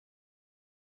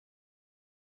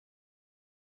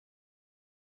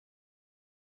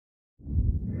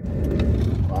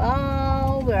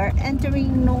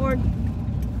entering north.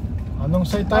 Anong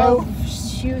site tayo?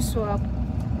 Shoe swap.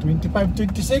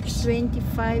 25-26?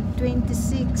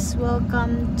 25-26.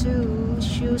 Welcome to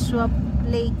Shoe Swap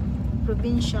Lake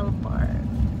Provincial Park.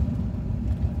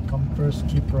 Come first,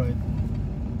 keep right.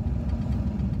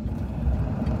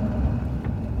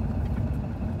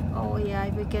 Oh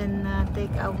yeah, we can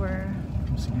take our...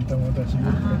 Sige, tama tayo. Sige,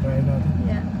 pagkain natin.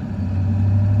 Yeah.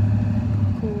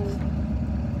 Cool.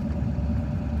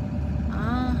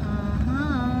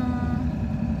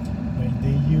 My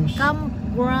day use.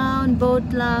 Campground, boat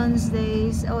lounge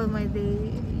days. Oh, my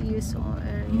day use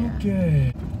area.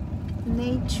 Okay.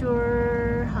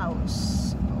 Nature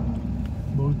house.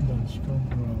 Boat lounge,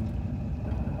 campground.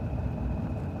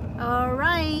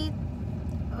 Alright.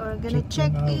 We're gonna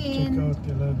check in. Check out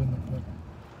 11 o'clock.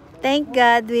 Thank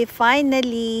God we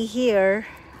finally here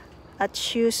at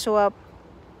Shoe Swap,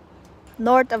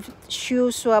 north of Shoe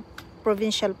Swap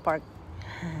Provincial Park.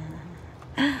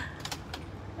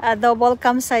 Double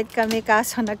campsite kami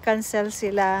kaso nag-cancel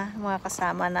sila mga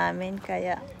kasama namin,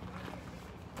 kaya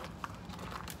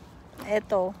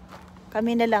eto,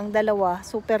 kami na lang dalawa,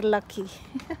 super lucky.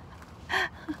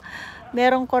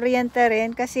 Merong kuryente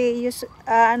rin kasi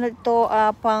ano to,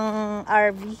 pang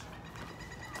RV.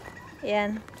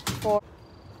 Yan.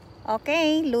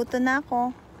 Okay, luto na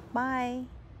ako. Bye.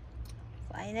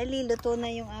 Finally, luto na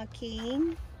yung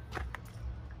aking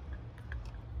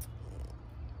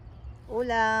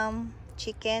ulam.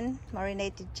 Chicken,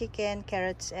 marinated chicken,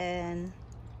 carrots and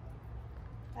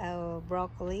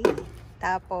broccoli.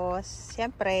 Tapos,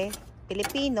 syempre,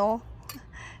 Pilipino,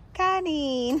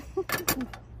 kanin.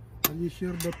 Are you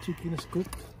sure that chicken is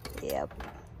cooked? Yep.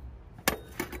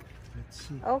 Let's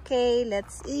see. Okay,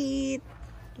 let's eat.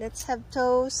 Let's have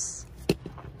toast.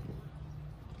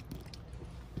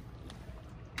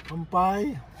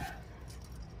 Kampay.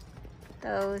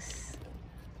 Toast.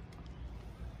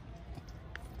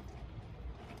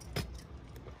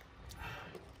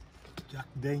 Jack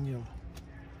Daniel.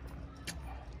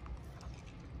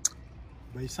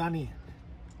 By Sunny.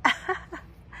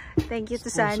 Thank you to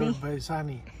Sunny. Sponsored by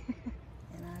Sunny.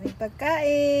 Yan ang aming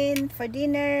pagkain for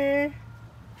dinner.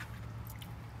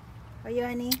 Are you,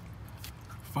 honey?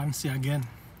 Fancy again.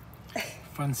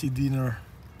 Fancy dinner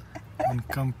and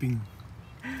camping.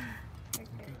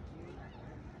 Okay.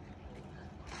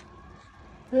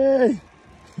 Hey!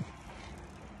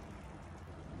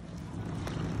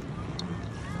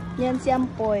 Yan si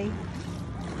Ampoy.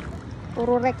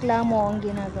 Puro reklamo ang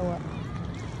ginagawa.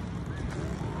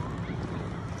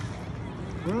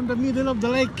 We're in the middle of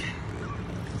the lake.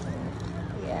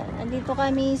 Yan. Andito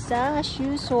kami sa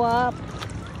Shoe Swap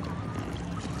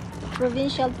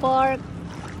Provincial Park.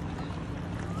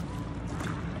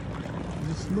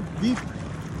 Just look deep.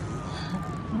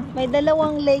 May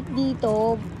dalawang lake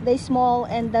dito, the small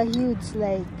and the huge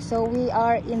lake. So we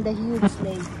are in the huge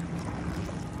lake.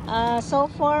 So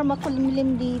far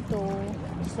makulimlim dito.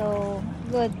 So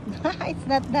good. It's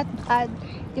not that bad.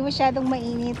 Hindi masyadong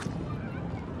mainit.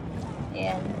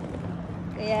 Ayan.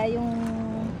 Kaya yung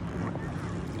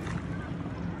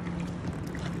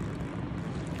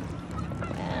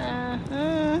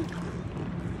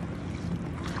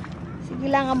sige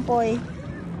lang, Ampoy.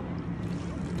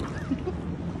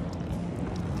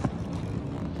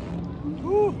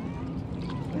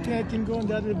 I think I can go on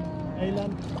the other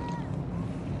island.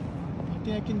 I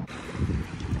think I can.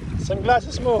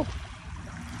 Sunglasses mo.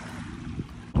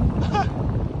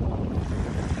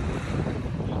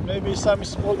 Maybe some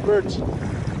small birds.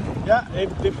 Yeah,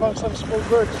 they found some small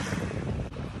birds.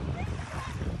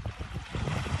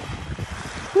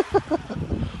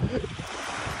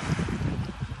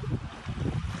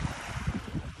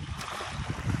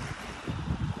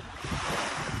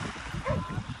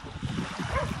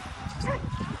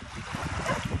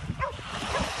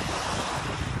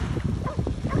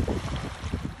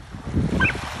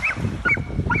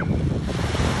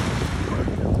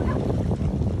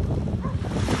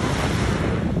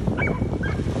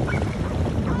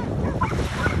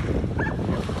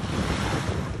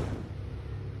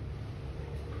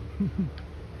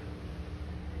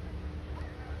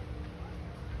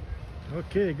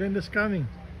 Okay, Glenda's coming.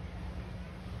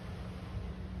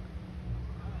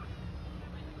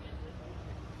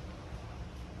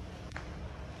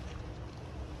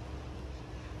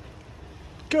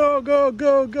 Go, go,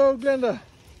 go, go, Glenda.